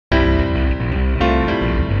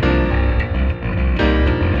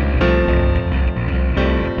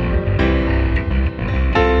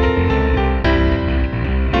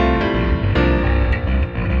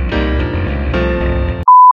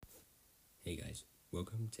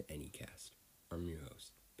Welcome to Anycast. I'm your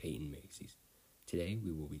host, Peyton Macy's. Today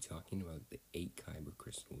we will be talking about the 8 Kyber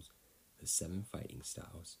crystals, the 7 fighting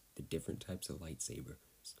styles, the different types of lightsabers,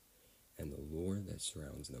 and the lore that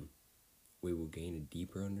surrounds them. We will gain a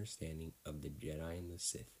deeper understanding of the Jedi and the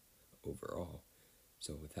Sith overall.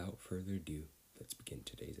 So without further ado, let's begin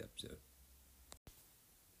today's episode.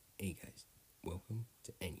 Hey guys, welcome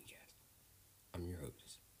to Anycast. I'm your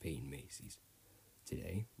host, Peyton Macy's.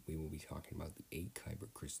 Today, we will be talking about the 8 Kyber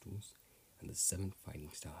crystals and the 7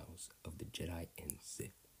 fighting styles of the Jedi and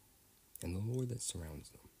Sith, and the lore that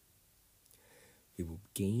surrounds them. We will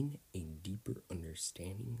gain a deeper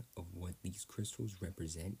understanding of what these crystals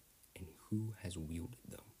represent and who has wielded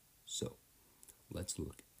them. So, let's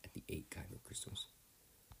look at the 8 Kyber crystals.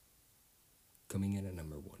 Coming in at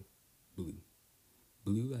number 1, blue.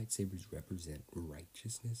 Blue lightsabers represent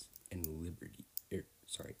righteousness and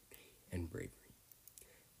and bravery.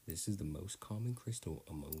 This is the most common crystal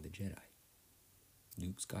among the Jedi.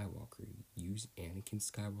 Luke Skywalker used Anakin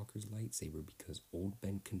Skywalker's lightsaber because old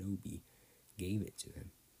Ben Kenobi gave it to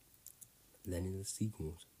him. Then in the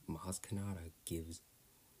sequels, Maz Kanata gives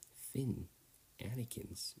Finn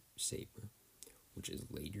Anakin's saber, which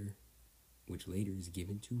later is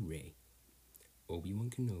given to Rey. Obi-Wan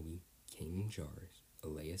Kenobi, Kanan Jarrus,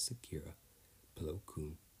 Alea Sakura, Plo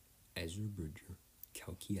Koon, Ezra Bridger,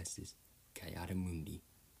 Cal Kestis, Kayada Mundi,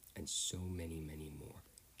 and so many more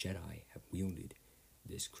Jedi have wielded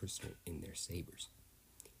this crystal in their sabers.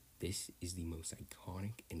 This is the most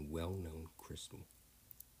iconic and well-known crystal.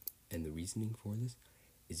 And the reasoning for this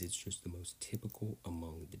is it's just the most typical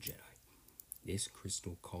among the Jedi. This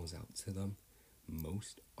crystal calls out to them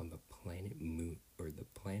most on the planet Moon, or the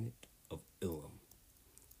planet of Ilum.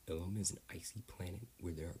 Ilum is an icy planet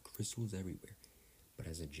where there are crystals everywhere. But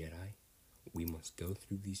as a Jedi, we must go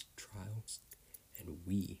through these trials, and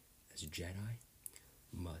we, as Jedi,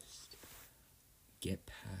 must get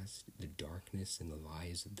past the darkness and the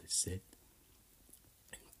lies of the Sith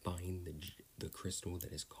and find the crystal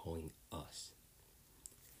that is calling us.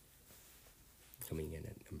 Coming in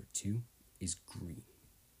at number 2 is green.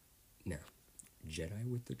 Now, Jedi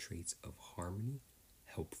with the traits of harmony,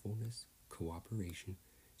 helpfulness, cooperation,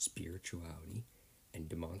 spirituality, and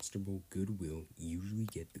demonstrable goodwill usually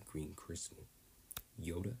get the green crystal.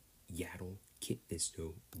 Yoda, Yaddle, Kit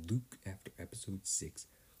Fisto, Luke after episode 6,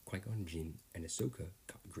 Qui-Gon Jinn, and Ahsoka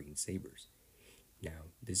got green sabers. Now,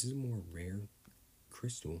 this is a more rare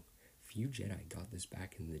crystal. Few Jedi got this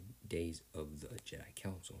back in the days of the Jedi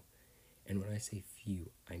Council. And when I say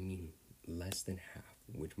few, I mean less than half,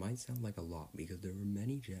 which might sound like a lot because there were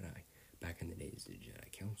many Jedi back in the days of the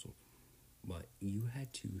Jedi Council. But you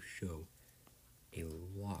had to show a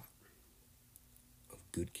lot of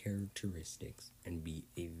good characteristics and be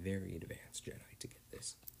a very advanced Jedi to get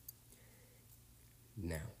this.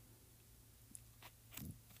 Now,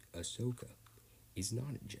 Ahsoka is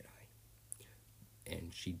not a Jedi,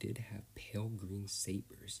 and she did have pale green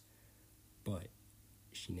sabers, but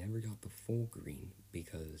she never got the full green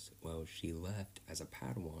because, she left as a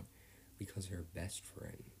Padawan because her best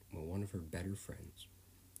friend, one of her better friends,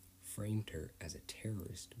 framed her as a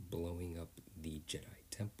terrorist blowing up the Jedi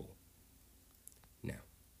Temple. Now,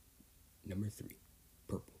 number 3,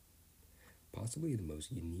 purple. Possibly the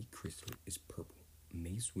most unique crystal is purple.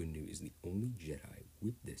 Mace Windu is the only Jedi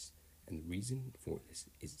with this, and the reason for this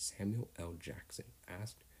is Samuel L. Jackson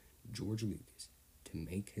asked George Lucas to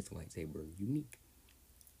make his lightsaber unique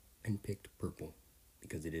and picked purple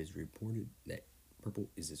because it is reported that purple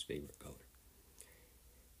is his favorite color.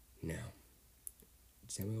 Now,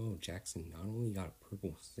 Samuel L. Jackson not only got a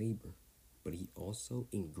purple saber, but he also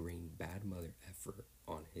engraved Bad Mother Effer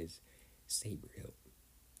on his saber hilt.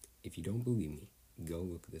 If you don't believe me, go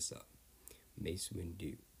look this up. Mace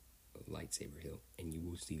Windu lightsaber hilt, and you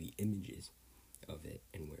will see the images of it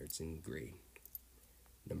and where it's engraved.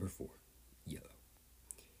 Number 4, yellow.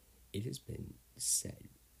 It has been said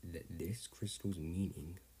that this crystal's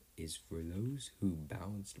meaning is for those who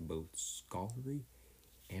balanced both scholarly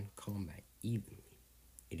and combat evenly.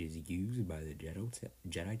 It is used by the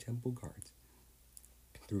Jedi Temple guards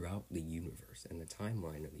throughout the universe and the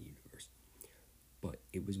timeline of the universe, but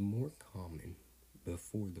it was more common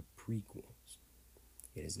before the prequels.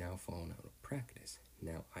 It has now fallen out of practice.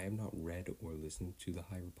 Now, I have not read or listened to the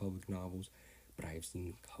High Republic novels, but I have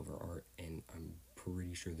seen cover art, and I'm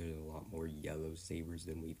pretty sure there's a lot more yellow sabers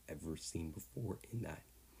than we've ever seen before in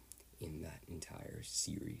that entire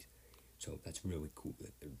series. So that's really cool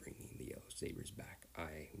that they're bringing the yellow sabers back.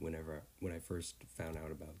 When I first found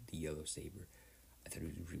out about the yellow saber, I thought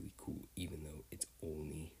it was really cool, even though it's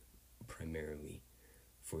only primarily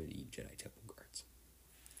for the Jedi Temple guards,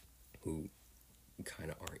 who kind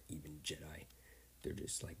of aren't even Jedi. They're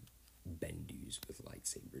just like Bendus with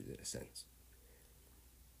lightsabers in a sense.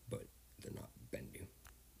 But they're not Bendu.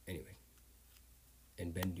 Anyway.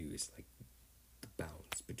 And Bendu is like the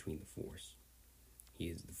balance between the Force. He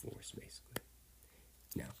is the Force, basically.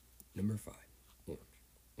 Now, number 5, orange.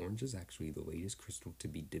 Orange is actually the latest crystal to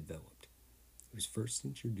be developed. It was first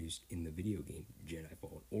introduced in the video game Jedi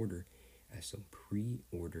Fallen Order as some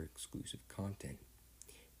pre-order exclusive content.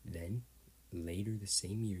 Then, later the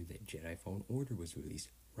same year that Jedi Fallen Order was released,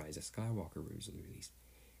 Rise of Skywalker was released,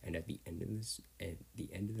 and at the end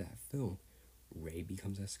of that film, Rey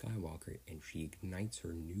becomes a Skywalker and she ignites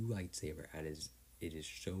her new lightsaber as it is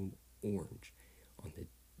shown orange on the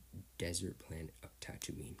desert planet of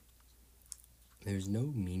Tatooine. There's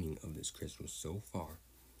no meaning of this crystal so far,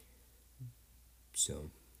 so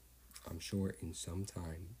I'm sure in some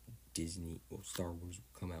time Disney or Star Wars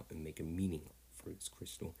will come out and make a meaning for this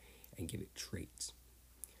crystal and give it traits.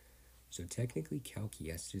 So technically Cal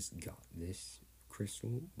Kestis got this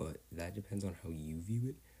crystal, but that depends on how you view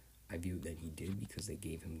it. I view that he did because they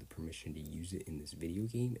gave him the permission to use it in this video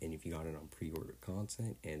game, and if he got it on pre-order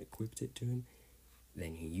content and equipped it to him,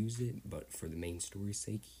 then he used it, but for the main story's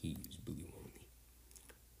sake, he used blue only.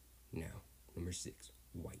 Now, number 6,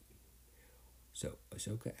 white. So,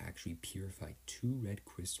 Ahsoka actually purified 2 red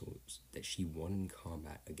crystals that she won in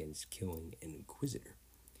combat against killing an Inquisitor.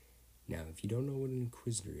 Now, if you don't know what an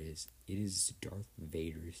Inquisitor is, it is Darth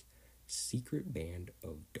Vader's secret band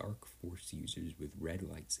of dark Force users with red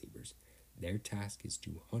lightsabers. Their task is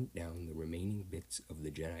to hunt down the remaining bits of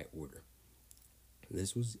the Jedi Order.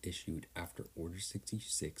 This was issued after Order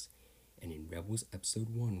 66, and in Rebels Episode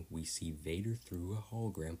 1, we see Vader through a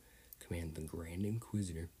hologram command the Grand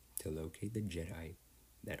Inquisitor to locate the Jedi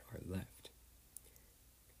that are left.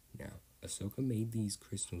 Now, Ahsoka made these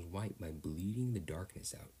crystals white by bleeding the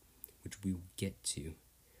darkness out, which we will get to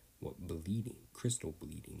what crystal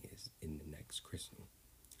bleeding is in the next crystal.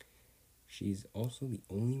 She is also the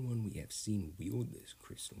only one we have seen wield this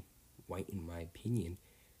crystal. White, in my opinion,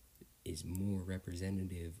 is more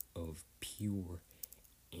representative of pure,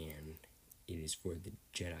 and it is for the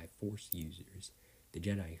Jedi Force users, the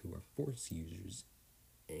Jedi who are Force users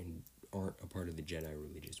and aren't a part of the Jedi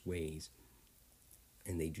religious ways,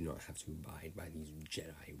 and they do not have to abide by these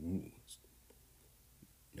Jedi rules.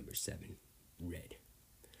 Number 7, red.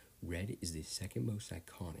 Red is the second most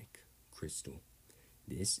iconic crystal.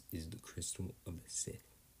 This is the crystal of the Sith.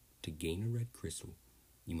 To gain a red crystal,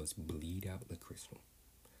 you must bleed out the crystal.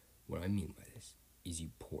 What I mean by this is you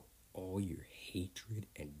pour all your hatred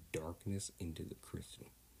and darkness into the crystal.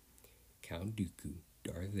 Count Dooku,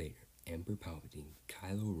 Darth Vader, Emperor Palpatine,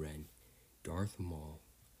 Kylo Ren, Darth Maul,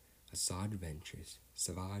 Asajj Ventress,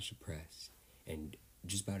 Savage Press, and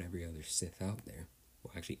just about every other Sith out there,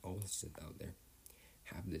 well actually all the Sith out there,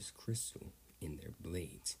 have this crystal in their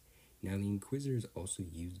blades. Now the Inquisitors also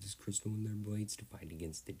use this crystal in their blades to fight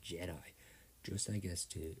against the Jedi, just I guess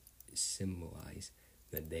to symbolize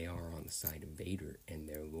that they are on the side of Vader and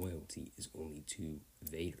their loyalty is only to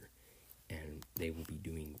Vader, and they will be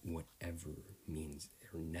doing whatever means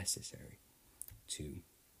are necessary to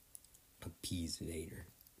appease Vader.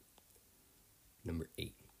 Number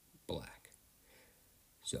 8, black.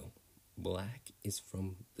 So, black is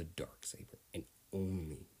from the Darksaber, and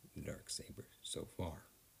only the Darksaber so far.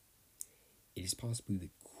 It is possibly the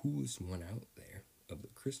coolest one out there of the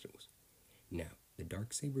crystals. Now, the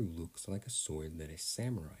Darksaber looks like a sword that a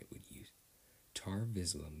samurai would use. Tar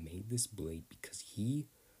Vizsla made this blade because he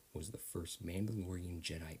was the first Mandalorian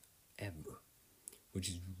Jedi ever, which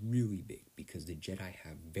is really big because the Jedi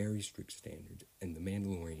have very strict standards and the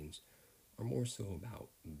Mandalorians are more so about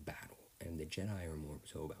battle, and the Jedi are more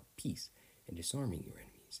so about peace and disarming your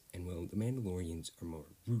enemies. And well, the Mandalorians are more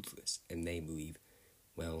ruthless, and they believe,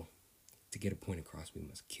 well, to get a point across, we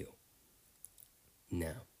must kill.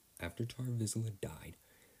 Now, after Tar Vizsla died,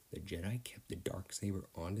 the Jedi kept the Darksaber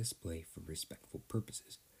on display for respectful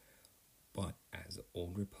purposes. But as the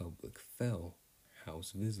Old Republic fell,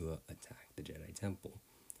 House Vizsla attacked the Jedi Temple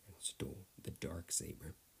and stole the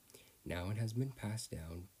Darksaber. Now it has been passed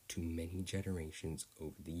down to many generations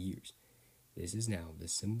over the years. This is now the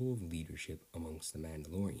symbol of leadership amongst the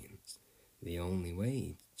Mandalorians. The only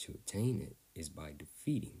way to obtain it is by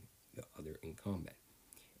defeating the other in combat.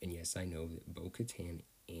 And yes, I know that Bo-Katan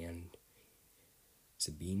and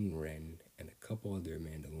Sabine Wren and a couple other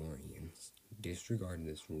Mandalorians disregarded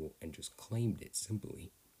this rule and just claimed it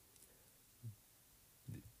simply.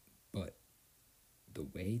 But the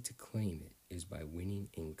way to claim it is by winning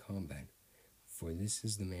in combat, for this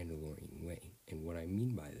is the Mandalorian way. And what I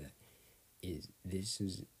mean by that is this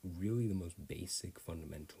is really the most basic,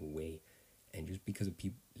 fundamental way and just just because of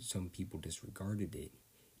some people disregarded it,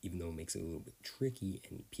 even though it makes it a little bit tricky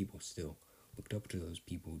and people still looked up to those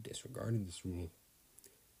people who disregarded this rule,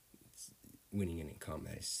 winning it in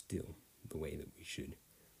combat is still the way that we should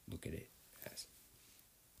look at it as.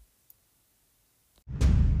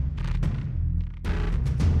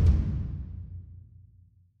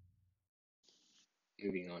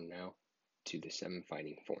 Moving on now to the 7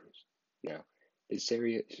 fighting forms. Now, this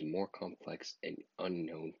area is more complex and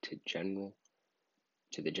unknown to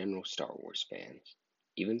the general Star Wars fans.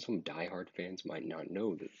 Even some diehard fans might not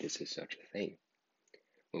know that this is such a thing.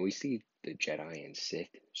 When we see the Jedi and Sith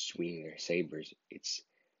swing their sabers,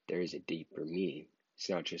 there is a deeper meaning. It's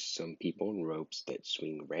not just some people in robes that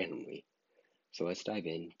swing randomly. So let's dive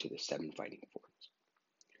into the 7 fighting forms.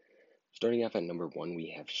 Starting off at number 1,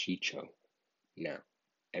 we have Shicho. Now,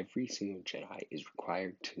 every single Jedi is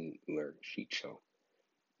required to learn Shicho.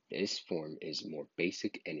 This form is more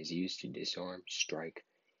basic and is used to disarm, strike,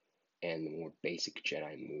 and the more basic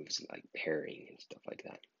Jedi moves like parrying and stuff like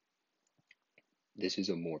that. This is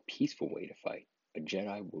a more peaceful way to fight. A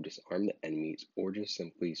Jedi will disarm the enemies or just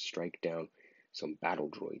simply strike down some battle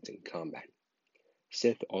droids in combat.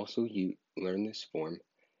 Sith also learn this form.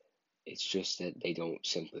 It's just that they don't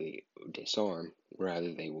simply disarm,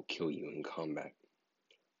 rather they will kill you in combat.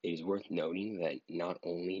 It is worth noting that not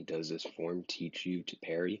only does this form teach you to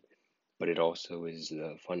parry, but it also is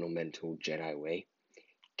the fundamental Jedi way.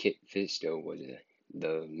 Kit Fisto was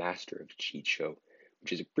the master of Shicho,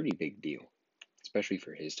 which is a pretty big deal, especially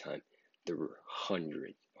for his time. There were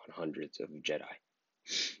hundreds upon hundreds of Jedi.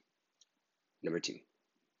 Number 2,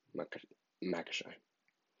 Makashai.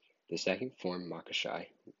 The second form, Makashai,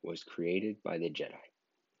 was created by the Jedi.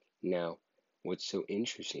 Now, what's so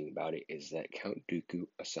interesting about it is that Count Dooku,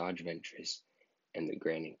 Asajj Ventress, and the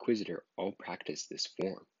Grand Inquisitor all practice this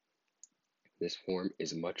form. This form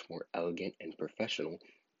is much more elegant and professional.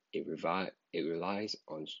 It relies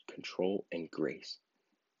on control and grace.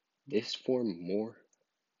 This form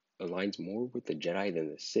aligns more with the Jedi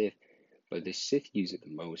than the Sith, but the Sith use it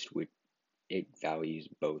the most, which it values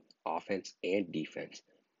both offense and defense.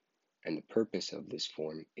 And the purpose of this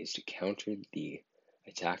form is to counter the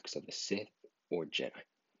attacks of a Sith or Jedi.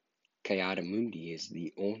 Ki-Adi-Mundi is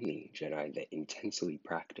the only Jedi that intensely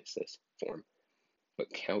practiced this form,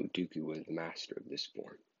 but Count Dooku was the master of this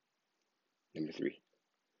form. Number 3,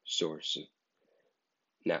 Soresu.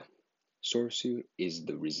 Now, Soresu is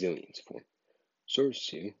the resilience form.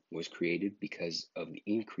 Soresu was created because of the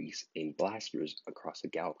increase in blasters across the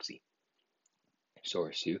galaxy.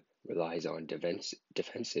 Soresu relies on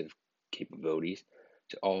defensive capabilities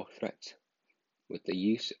to all threats. With the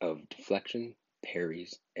use of deflection,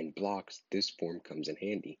 parries, and blocks, this form comes in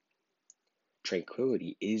handy.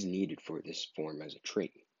 Tranquility is needed for this form as a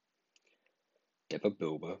trait. Depa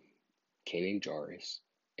Bilba, Kanan Jarrus,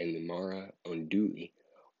 and Mara Unduli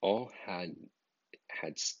all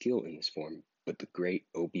had skill in this form, but the great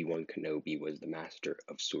Obi-Wan Kenobi was the master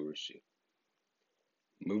of Soresu.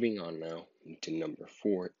 Moving on now to number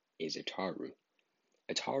 4 is Ataru.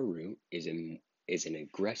 Ataru is an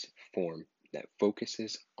aggressive form that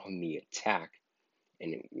focuses on the attack,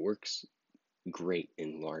 and it works great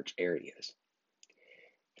in large areas.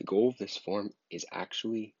 The goal of this form is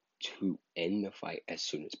actually to end the fight as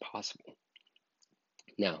soon as possible.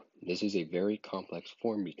 Now, this is a very complex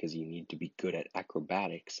form because you need to be good at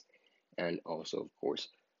acrobatics and also, of course,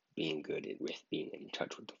 being good with being in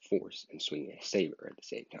touch with the Force and swinging a saber at the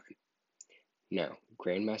same time. Now,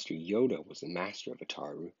 Grandmaster Yoda was the master of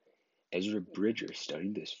Ataru. Ezra Bridger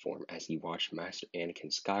studied this form as he watched Master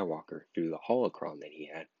Anakin Skywalker through the holocron that he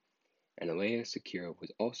had, and Alea Secura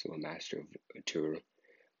was also a master of Ataru,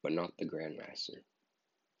 but not the Grandmaster.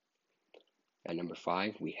 At number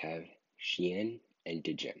 5, we have Xian and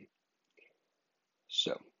Djem.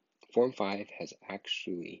 So, Form 5 has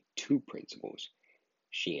actually 2 principles.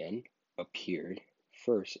 Xian appeared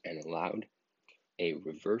first and allowed a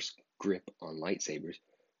reverse grip on lightsabers,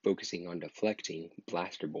 focusing on deflecting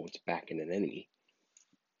blaster bolts back at an enemy.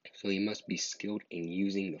 So you must be skilled in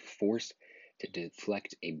using the Force to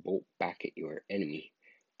deflect a bolt back at your enemy.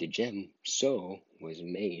 Djem So was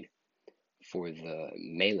made for the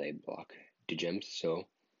melee block. Djem So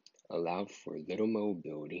allowed for little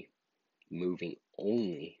mobility, moving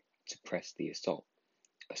only to press the assault.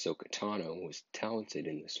 Ahsoka Tano was talented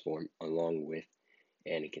in this form, along with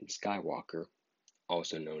Anakin Skywalker,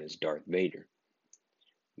 also known as Darth Vader,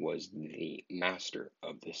 was the master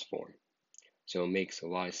of this form. So it makes a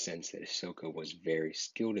lot of sense that Ahsoka was very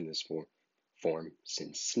skilled in this form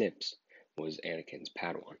since Snips was Anakin's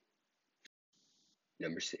Padawan.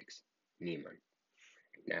 Number 6, Nieman.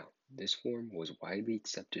 Now, this form was widely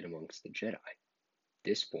accepted amongst the Jedi.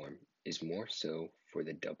 This form is more so for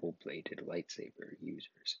the double-bladed lightsaber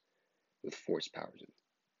users with force powers.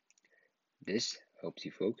 This helps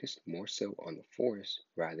you focus more so on the force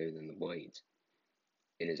rather than the blades.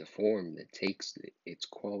 It is a form that takes its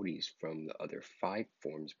qualities from the other 5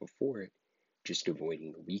 forms before it, just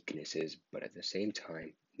avoiding the weaknesses, but at the same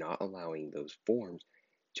time not allowing those forms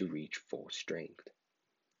to reach full strength.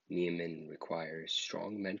 Niemann requires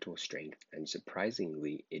strong mental strength, and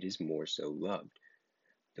surprisingly, it is more so loved.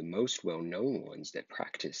 The most well-known ones that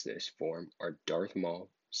practice this form are Darth Maul,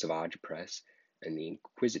 Savage Press, and the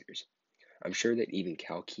Inquisitors. I'm sure that even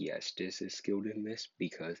Cal Kestis is skilled in this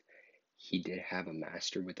because he did have a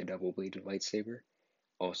master with a double-bladed lightsaber.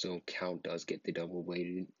 Also, Cal does get the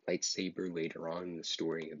double-bladed lightsaber later on in the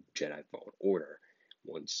story of Jedi Fallen Order,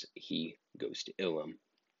 once he goes to Ilum.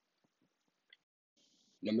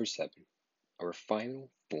 Number 7. Our final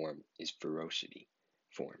form is Ferocity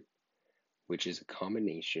form, which is a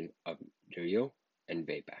combination of Juyo and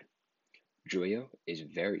Vapad. Juyo is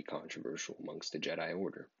very controversial amongst the Jedi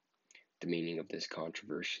Order. The meaning of this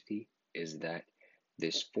controversy is that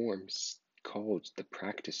this form calls the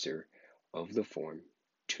practicer of the form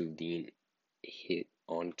to lean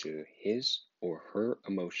onto his or her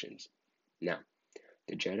emotions. Now,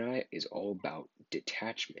 the Jedi is all about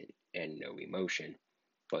detachment and no emotion,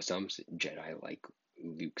 but some Jedi like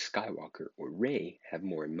Luke Skywalker or Rey have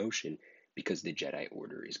more emotion because the Jedi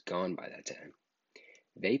Order is gone by that time.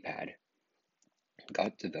 Vapad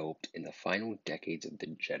got developed in the final decades of the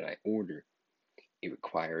Jedi Order. It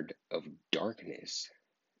required of darkness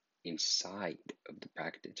inside of the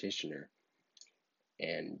practitioner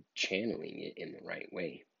and channeling it in the right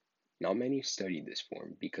way. Not many studied this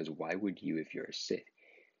form because why would you if you're a Sith?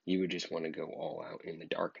 You would just want to go all out in the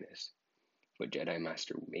darkness. But Jedi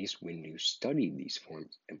Master Mace Windu studied these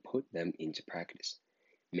forms and put them into practice.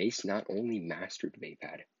 Mace not only mastered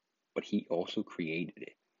Vapad, but he also created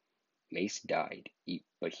it. Mace died,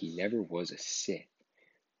 but he never was a Sith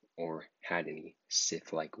or had any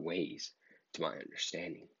Sith-like ways, to my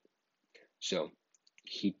understanding. So,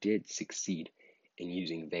 he did succeed in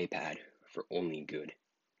using Vapad for only good.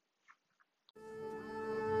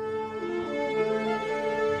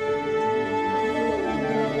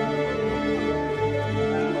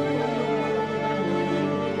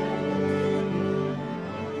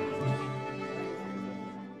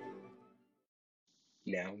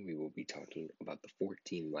 Now we will be talking about the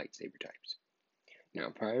 14 lightsaber types. Now,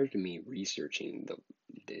 prior to me researching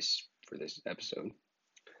this for this episode,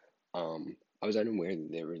 I was unaware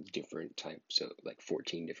that there were different types of,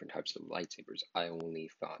 14 different types of lightsabers. I only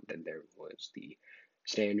thought that there was the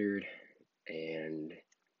standard and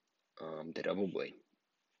the double blade.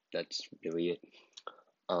 That's really it.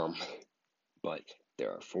 But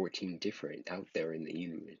there are 14 different out there in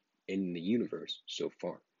the universe so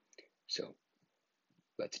far. So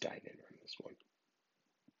let's dive in on this one.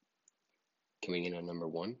 Coming in at number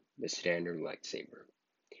 1, the standard lightsaber.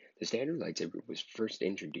 The standard lightsaber was first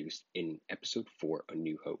introduced in Episode 4, A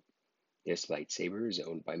New Hope. This lightsaber is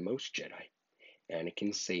owned by most Jedi.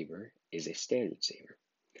 Anakin's saber is a standard saber.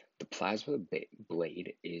 The plasma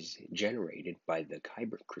blade is generated by the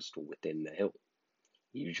Kyber crystal within the hilt.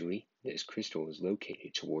 Usually, this crystal is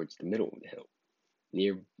located towards the middle of the hilt,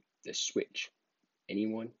 near the switch.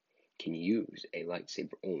 Anyone can use a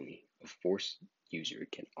lightsaber only. A Force user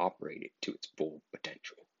can operate it to its full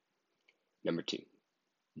potential. Number 2.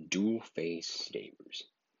 Dual phase sabers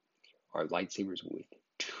are lightsabers with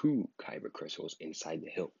 2 Kyber crystals inside the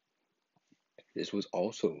hilt. This was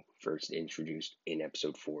also first introduced in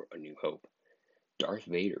Episode 4, A New Hope. Darth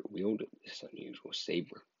Vader wielded this unusual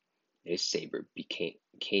saber. This saber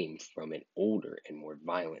came from an older and more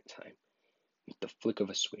violent time. With the flick of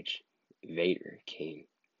a switch, Vader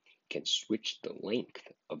can switch the length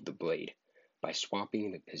of the blade by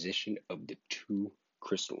swapping the position of the 2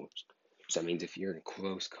 crystals. So that means if you're in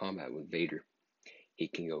close combat with Vader, he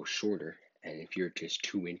can go shorter, and if you're just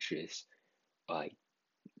 2 inches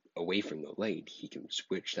away from the blade, he can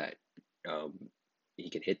switch that. He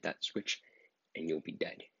can hit that switch, and you'll be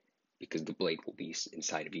dead because the blade will be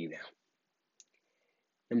inside of you now.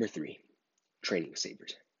 Number 3, training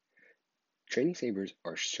sabers. Training sabers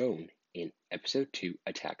are shown in Episode 2,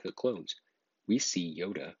 Attack of the Clones. We see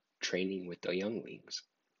Yoda training with the younglings.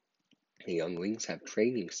 The younglings have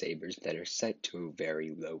training sabers that are set to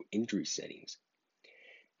very low injury settings.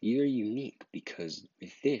 These are unique because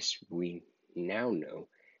with this, we now know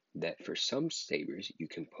that for some sabers, you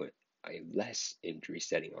can put a less injury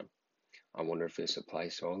setting on. I wonder if this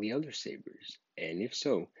applies to all the other sabers, and if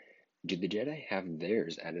so, do the Jedi have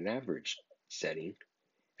theirs at an average setting,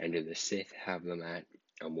 and do the Sith have them at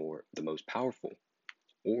the most powerful?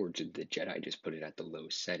 Or did the Jedi just put it at the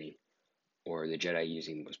lowest setting? Or are the Jedi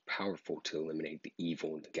using the most powerful to eliminate the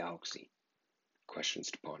evil in the galaxy?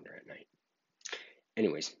 Questions to ponder at night.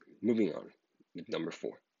 Anyways, moving on with number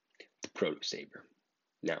 4, the Proto Saber.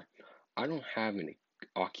 Now, I don't have an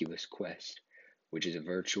Oculus Quest, which is a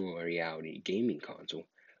virtual reality gaming console,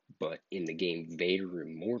 but in the game Vader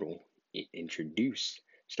Immortal, it introduced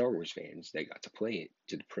Star Wars fans that got to play it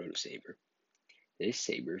to the Proto Saber. This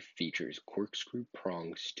saber features corkscrew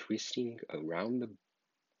prongs twisting around the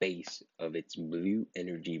base of its blue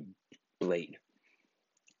energy blade,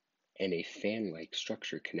 and a fan-like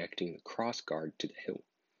structure connecting the crossguard to the hilt.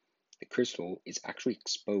 The crystal is actually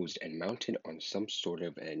exposed and mounted on some sort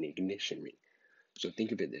of an ignition ring. So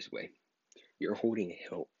think of it this way. You're holding a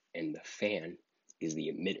hilt and the fan is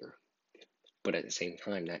the emitter. But at the same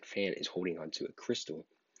time, that fan is holding onto a crystal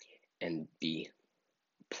and the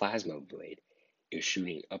plasma blade is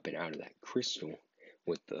shooting up and out of that crystal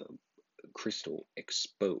with the crystal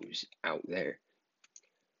exposed out there.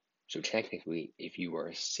 So technically, if you are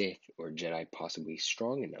a Sith or Jedi possibly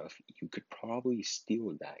strong enough, you could probably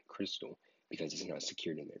steal that crystal because it's not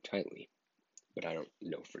secured in there tightly. But I don't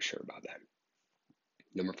know for sure about that.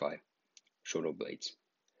 Number 5, Shoto Blades.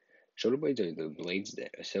 Shoto Blades are the blades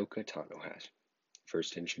that Ahsoka Tano has.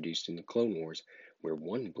 First introduced in the Clone Wars, where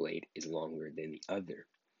one blade is longer than the other.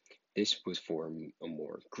 This was for a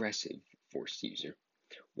more aggressive Force user.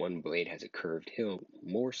 One blade has a curved hilt,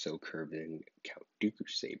 more so curved than Count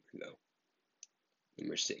Dooku's saber, though.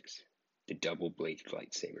 Number 6, the double-bladed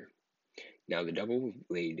lightsaber. Now, the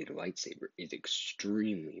double-bladed lightsaber is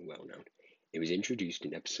extremely well known. It was introduced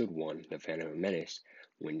in Episode 1, The Phantom Menace,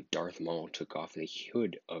 when Darth Maul took off the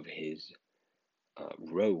hood of his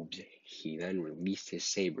robes. He then released his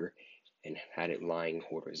saber and had it lying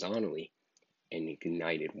horizontally and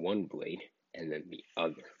ignited one blade and then the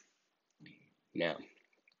other. Now,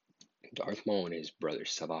 Darth Maul and his brother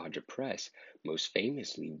Savage Opress most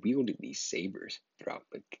famously wielded these sabers throughout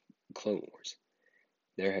the Clone Wars.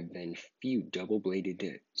 There have been few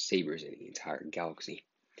double-bladed sabers in the entire galaxy.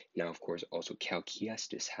 Now, of course, also Cal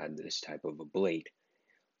Kestis had this type of a blade,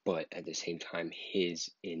 but at the same time, his,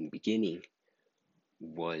 in the beginning,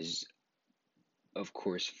 was, of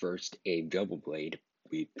course, first a double blade,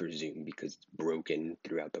 we presume, because it's broken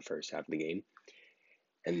throughout the first half of the game,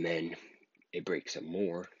 and then it breaks some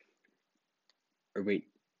more. Or wait,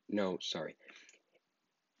 no, sorry.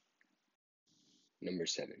 Number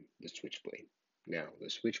 7, the Switchblade. Now, the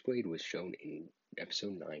Switchblade was shown in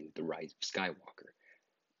Episode 9, The Rise of Skywalker,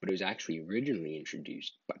 but it was actually originally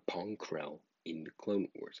introduced by Pong Krell in the Clone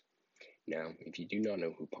Wars. Now, if you do not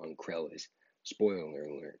know who Pong Krell is, spoiler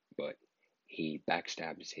alert, but he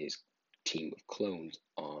backstabs his team of clones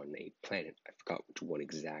on a planet. I forgot which one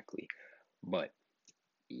exactly, but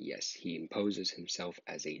yes, he imposes himself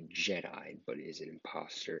as a Jedi, but is an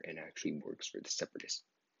imposter and actually works for the Separatists.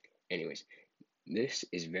 Anyways, this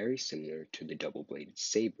is very similar to the double-bladed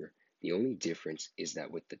saber. The only difference is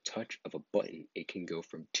that with the touch of a button, it can go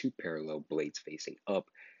from 2 parallel blades facing up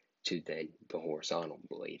to then the horizontal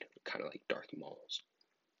blade, kind of like Darth Maul's.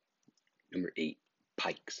 Number 8,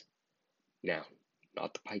 pikes. Now,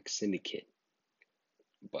 not the Pike Syndicate,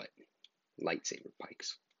 but lightsaber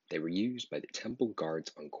pikes. They were used by the temple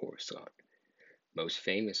guards on Coruscant. Most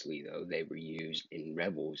famously, though, they were used in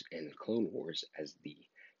Rebels and the Clone Wars as the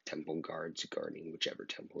temple guards guarding whichever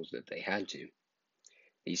temples that they had to.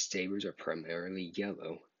 These sabers are primarily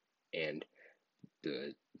yellow, and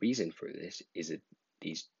the reason for this is that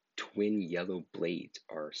these twin yellow blades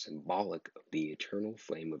are symbolic of the eternal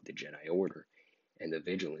flame of the Jedi Order and the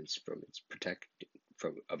vigilance of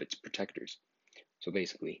its protectors. So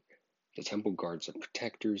basically, the temple guards are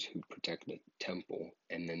protectors who protect the temple,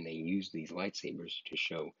 and then they use these lightsabers to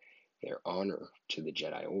show their honor to the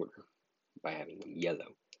Jedi Order by having them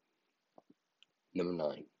yellow. Number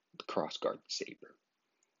 9, the crossguard saber.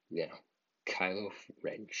 Now, Kylo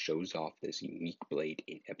Ren shows off this unique blade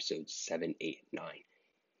in episodes 7, 8, and 9.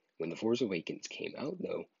 When The Force Awakens came out,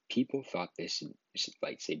 though, people thought this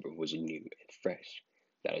lightsaber was new and fresh.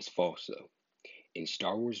 That is false, though. In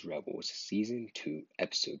Star Wars Rebels Season 2,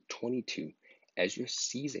 Episode 22, Ezra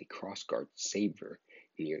sees a crossguard saber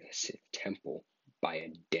near the Sith Temple by a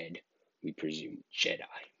dead, we presume, Jedi.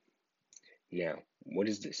 Now, what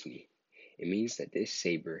does this mean? It means that this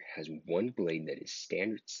saber has one blade that is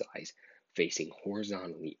standard size facing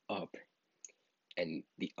horizontally up, and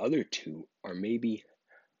the other two are maybe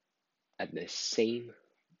at the same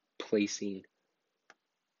placing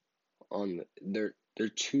on they're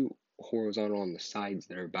two horizontal on the sides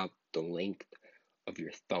that are about the length of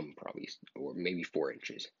your thumb, probably, or maybe 4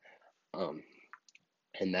 inches.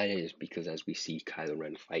 And that is because as we see Kylo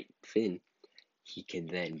Ren fight Finn, he can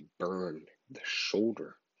then burn the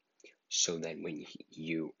shoulder. So then when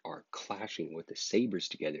you are clashing with the sabers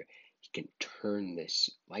together, he can turn this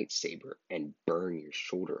lightsaber and burn your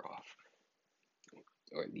shoulder off,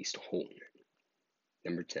 or at least hole in it.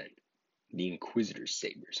 Number 10, the Inquisitor's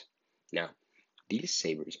sabers. Now, these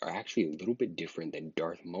sabers are actually a little bit different than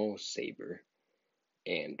Darth Maul's saber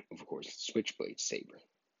and, of course, Switchblade's saber.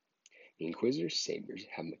 The Inquisitor's sabers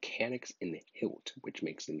have mechanics in the hilt, which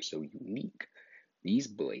makes them so unique. These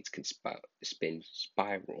blades can spin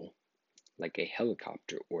spiral like a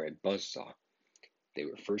helicopter or a buzzsaw. They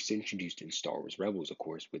were first introduced in Star Wars Rebels, of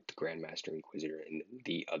course, with the Grandmaster Inquisitor and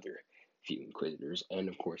the other few Inquisitors, and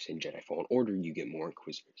of course in Jedi Fallen Order you get more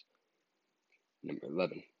Inquisitors. Number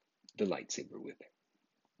 11, the Lightsaber Whip.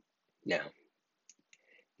 Now,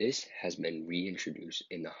 this has been reintroduced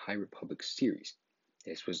in the High Republic series.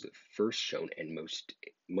 This was the first shown and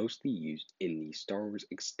mostly used in the Star Wars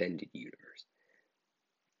Extended Universe.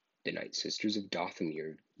 The Night Sisters of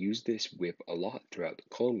Dathomir use this whip a lot throughout the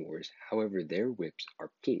Clone Wars, however their whips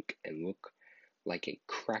are pink and look like a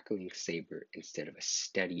crackling saber instead of a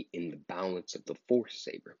steady in the balance of the Force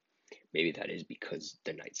saber. Maybe that is because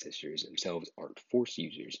the Night Sisters themselves aren't Force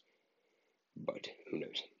users, but who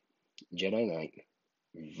knows. Jedi Knight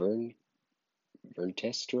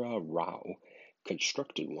Vertestra Rao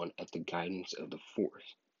constructed one at the guidance of the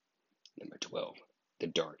Force. Number 12, the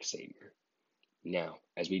Dark Saber. Now,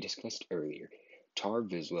 as we discussed earlier, Tar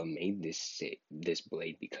Vizsla made this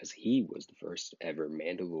blade because he was the first ever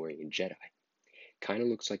Mandalorian Jedi. Kind of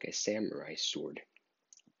looks like a samurai sword.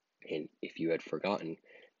 And if you had forgotten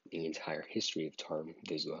the entire history of Tar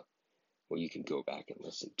Vizsla, well, you can go back and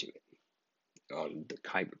listen to it. On the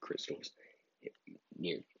Kyber crystals,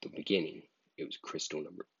 near the beginning, it was crystal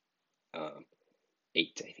number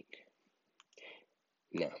 8, I think.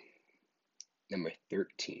 Now, number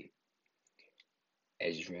 13.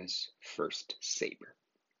 Ezra's first saber.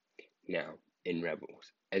 Now, in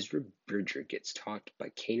Rebels, Ezra Bridger gets taught by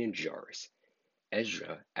Kanan Jarrus.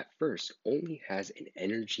 Ezra, at first, only has an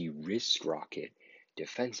energy wrist rocket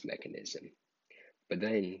defense mechanism, but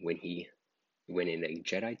then when in a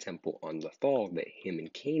Jedi temple on Lothal that him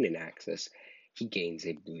and Kanan access, he gains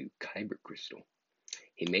a blue Kyber crystal.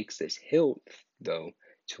 He makes this hilt, though,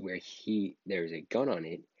 to where there's a gun on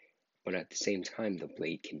it, but at the same time the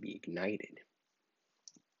blade can be ignited.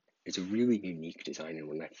 It's a really unique design, and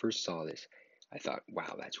when I first saw this, I thought,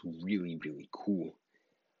 wow, that's really, really cool.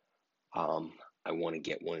 I want to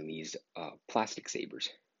get one of these plastic sabers.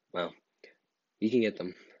 Well, you can get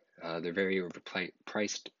them. They're very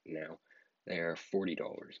overpriced now. They're $40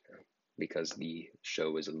 now because the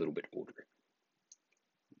show is a little bit older.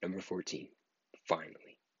 Number 14,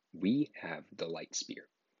 finally, we have the light spear.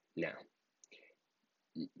 Now,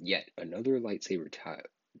 yet another lightsaber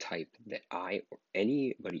type that I or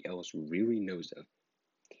anybody else really knows of.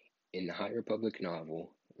 In the High Republic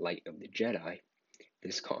novel, Light of the Jedi,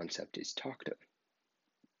 this concept is talked of.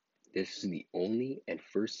 This is the only and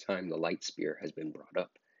first time the light spear has been brought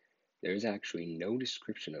up. There is actually no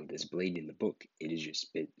description of this blade in the book, it is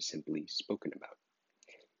just been simply spoken about.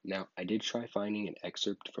 Now, I did try finding an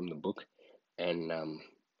excerpt from the book, and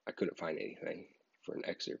I couldn't find anything for an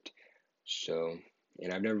excerpt. So,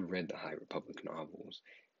 and I've never read the High Republic novels,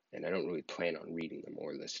 and I don't really plan on reading them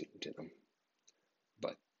or listening to them.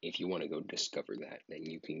 But if you want to go discover that, then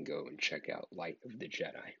you can go and check out Light of the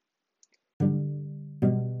Jedi.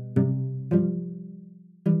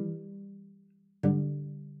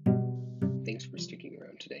 Thanks for sticking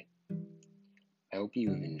around today. I hope you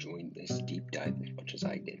have enjoyed this deep dive as much as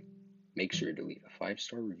I did. Make sure to leave a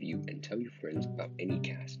 5-star review and tell your friends about any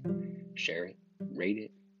cast. Share it, rate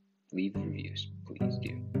it, leave reviews, please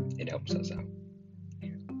do. It helps us out.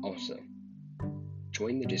 Also,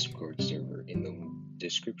 join the Discord server in the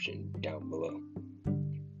description down below.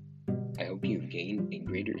 I hope you've gained a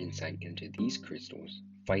greater insight into these crystals,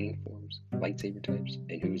 fighting forms, lightsaber types,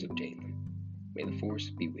 and who's obtained them. May the Force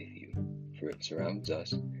be with you, for it surrounds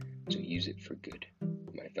us, so use it for good,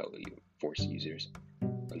 my fellow Force users.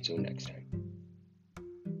 Until next time.